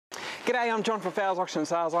G'day, I'm John from Fowles Auctions and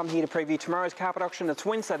Sales. I'm here to preview tomorrow's carpet auction. It's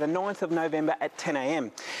Wednesday the 9th of November at 10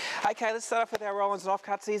 a.m. Okay, let's start off with our roll-ins and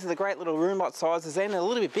offcuts. These are the great little room lot sizes and a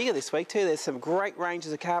little bit bigger this week too. There's some great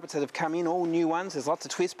ranges of carpets that have come in, all new ones. There's lots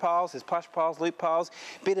of twist piles, there's plush piles, loop piles,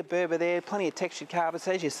 bit of Berber there, plenty of textured carpets.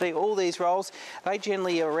 As you see, all these rolls, they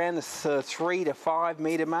generally are around the 3 to 5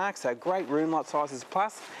 metre mark, so great room lot sizes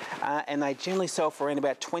plus, and they generally sell for around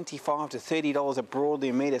about $25 to $30 a broadly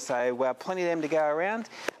a metre, so plenty of them to go around.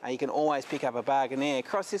 You can always pick up a bargain there.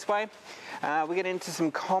 Across this way, we get into some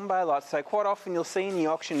combo lots. So quite often you'll see in the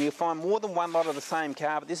auction, you'll find more than one lot of the same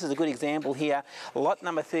carpet. This is a good example here. Lot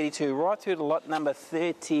number 32 right through to lot number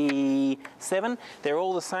 37. They're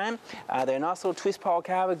all the same. They're a nice little twist pile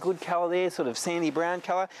carpet, good colour there, sort of sandy brown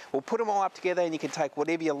colour. We'll put them all up together and you can take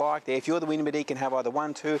whatever you like there. If you're the winner bidder, you can have either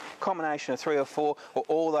 1, 2, combination of 3 or 4, or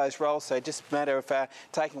all those rolls. So just a matter of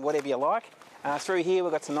taking whatever you like. Through here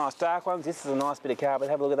we've got some nice dark ones. This is a nice bit of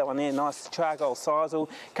carpet. Have a look at that one there. Nice charcoal sisal.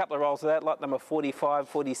 Couple of rolls of that. Lot number 45,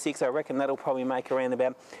 46. I reckon that'll probably make around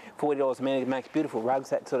about $40 a minute. It makes beautiful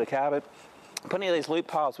rugs, that sort of carpet. Plenty of these loop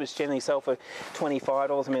piles which generally sell for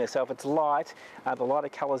 $25 a minute. So if it's light, the lighter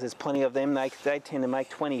colours, there's plenty of them. They tend to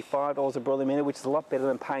make $25 a broadly minute, which is a lot better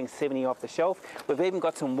than paying $70 off the shelf. We've even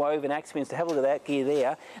got some woven accents. To have a look at that gear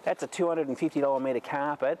there, that's a $250 a metre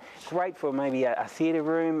carpet. Great for maybe a theatre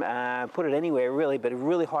room, put it anywhere really, but a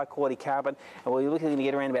really high quality carpet. And we're looking to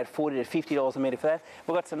get around about $40 to $50 a metre for that.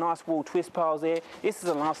 We've got some nice wool twist piles there. This is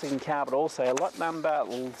a nice looking carpet also. Lot number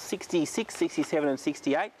 66, 67 and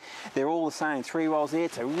 68. They're all the same. 3 rolls there.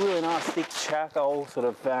 It's a really nice thick charcoal sort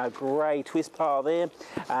of grey twist pile there.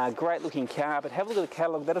 Great looking carpet. Have a look at the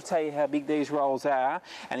catalogue. That'll tell you how big these rolls are,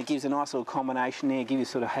 and it gives a nice little combination there. Give you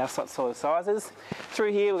sort of house sort of sizes.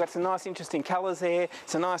 Through here we've got some nice interesting colours there.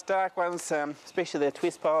 Some nice dark ones, especially the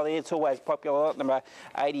twist pile there. It's always popular. Lot number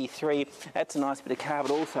 83. That's a nice bit of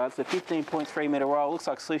carpet also. It's a 15.3 metre roll. Looks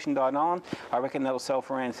like solution dyed nylon. I reckon that'll sell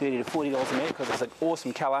for around $30 to $40 a metre because it's an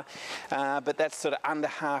awesome colour. But that's sort of under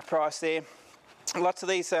half price there. Lots of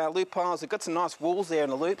these loop piles. They've got some nice wools there in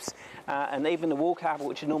the loops, and even the wool carpet,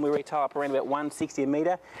 which would normally retail up around about $160 a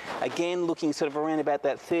metre. Again, looking sort of around about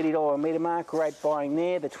that $30 a metre mark. Great buying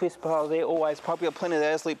there. The twist pile there, always popular. Plenty of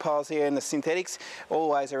those loop piles here in the synthetics,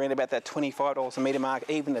 always around about that $25 a metre mark.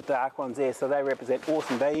 Even the dark ones there, so they represent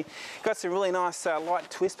awesome value. Got some really nice light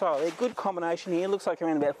twist pile there. Good combination here. Looks like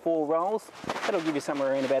around about 4 rolls. That'll give you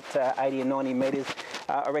somewhere around about 80 and 90 metres.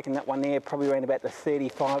 I reckon that one there probably around about the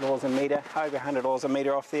 $35 a metre, over $100 a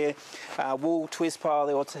metre off there. Wool twist pile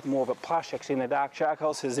there, it's more of a plush actually in the dark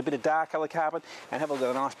charcoal, so there's a bit of dark colour carpet, and have a look at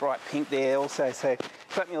a nice bright pink there also, so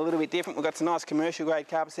something a little bit different. We've got some nice commercial grade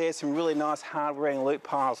carpets there, some really nice hard wearing loop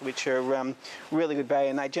piles which are really good value,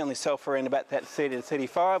 and they generally sell for around about that $30 to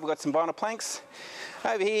 $35. We've got some vinyl planks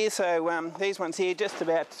over here, so these ones here, just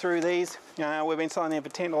about through these, we've been selling them for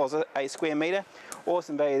 $10 a square metre.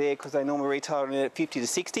 Awesome value there because they normally retail at 50 to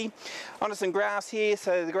 60. Onto some grass here,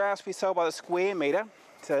 so the grass we sell by the square metre.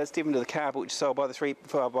 So that's different to the carpet, which is sold by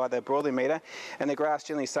the broadly metre, and the grass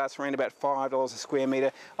generally starts around about $5 a square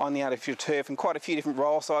metre on the artificial turf, and quite a few different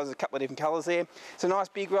roll sizes, a couple of different colours there. So nice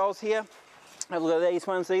big rolls here. Have a look at these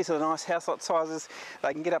ones. These are the nice house lot sizes.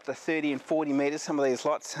 They can get up to 30 and 40 metres, some of these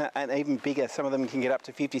lots, and even bigger. Some of them can get up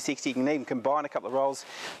to 50, 60. You can even combine a couple of rolls.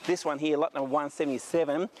 This one here, lot number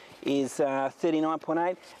 177, is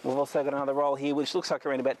 39.8. We've also got another roll here, which looks like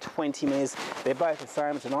around about 20 metres. They're both the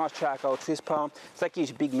same. It's a nice charcoal twist pile. So that gives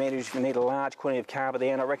you big metres if you need a large quantity of carpet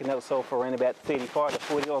there, and I reckon that'll sell for around about $35 to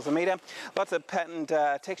 $40 a metre. Lots of patterned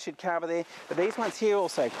textured carpet there. But these ones here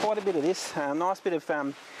also, quite a bit of this. Nice bit of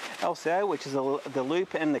LCO, which is the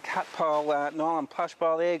loop and the cut pile, nylon plush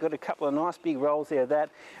pile there. Got a couple of nice big rolls there of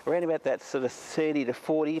that, around about that sort of 30 to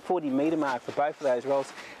 40 metre mark for both of those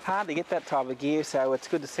rolls. Hard to get that type of gear, so it's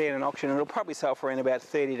good to see it in an auction. It'll probably sell for around about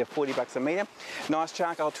 30 to 40 bucks a metre. Nice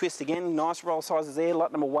charcoal twist again, nice roll sizes there.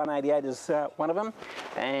 Lot number 188 is one of them,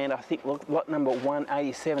 and I think lot number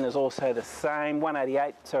 187 is also the same.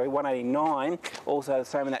 189 also the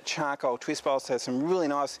same in that charcoal twist pile, so some really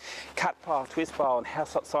nice cut pile, twist pile and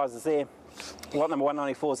house lot sizes there. Lot number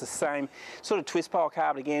 194 is the same sort of twist pile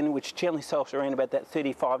carpet again, which generally sells around about that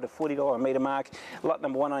 $35 to $40 a metre mark. Lot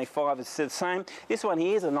number 195 is the same. This one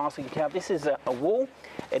here is a nice looking carpet. This is a wool.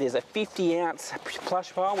 It is a 50-ounce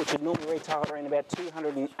plush pile, which would normally retail around about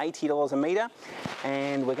 $280 a metre,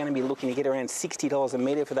 and we're going to be looking to get around $60 a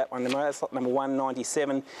metre for that one. That's lot number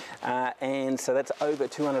 197, and so that's over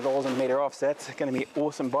 $200 a metre off. So that's going to be an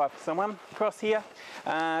awesome buy for someone. Across here,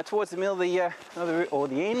 towards the middle of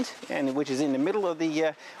the end, and which is in the middle of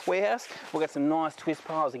the warehouse. We've got some nice twist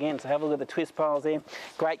piles again, so have a look at the twist piles there.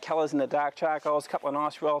 Great colours in the dark charcoals, a couple of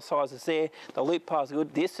nice roll sizes there. The loop piles are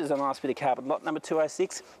good. This is a nice bit of carpet, lot number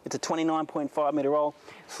 206. It's a 29.5 metre roll,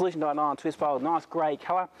 solution dyed nylon twist pile, nice grey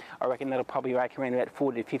colour. I reckon that'll probably rake around about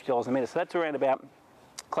 $40 to $50 a metre, so that's around about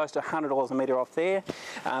close to $100 a metre off there.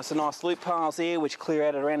 Some nice loop piles there which clear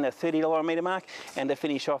out at around the $30 a metre mark, and to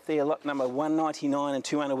finish off there, lot number 199 and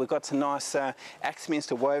 200, we've got some nice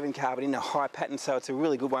Axminster woven carpet in a high pattern, so it's a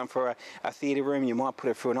really good one for a theatre room. You might put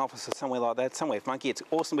it through an office or somewhere like that, somewhere funky. It's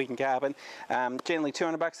awesome looking carpet, generally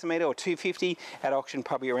 $200 a metre or $250 at auction,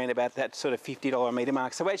 probably around about that sort of $50 a metre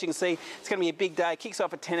mark. So as you can see, it's going to be a big day. It kicks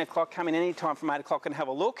off at 10 o'clock. Come in any time from 8 o'clock and have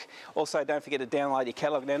a look. Also, don't forget to download your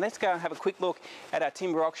catalogue. Now let's go and have a quick look at our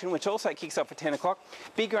timber auction, which also kicks off at 10 o'clock.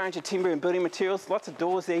 Big range of timber and building materials, lots of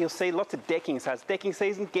doors there, you'll see lots of decking, so it's decking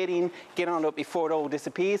season. Get in, get onto it before it all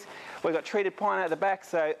disappears. We've got treated pine out the back,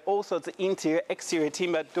 so all sorts of interior, exterior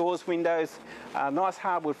timber, doors, windows, nice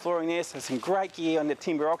hardwood flooring there, so some great gear on the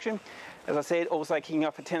timber auction. As I said, also kicking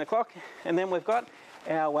off at 10 o'clock. And then we've got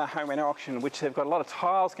our home renter auction, which have got a lot of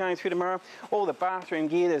tiles going through tomorrow. All the bathroom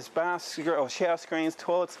gear, there's bath or shower screens,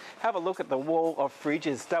 toilets. Have a look at the wall of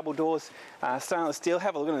fridges, double doors, stainless steel.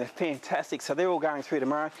 Have a look at them, they're fantastic. So they're all going through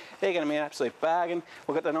tomorrow. They're going to be an absolute bargain.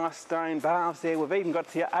 We've got the nice stone baths there. We've even got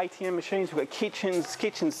the ATM machines. We've got kitchens,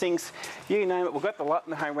 kitchen sinks, you name it. We've got the lot in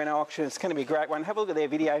the home renter auction. It's going to be a great one. Have a look at their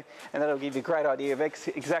video and that'll give you a great idea of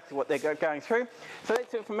exactly what they're going through. So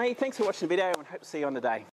that's it from me. Thanks for watching the video and hope to see you on the day.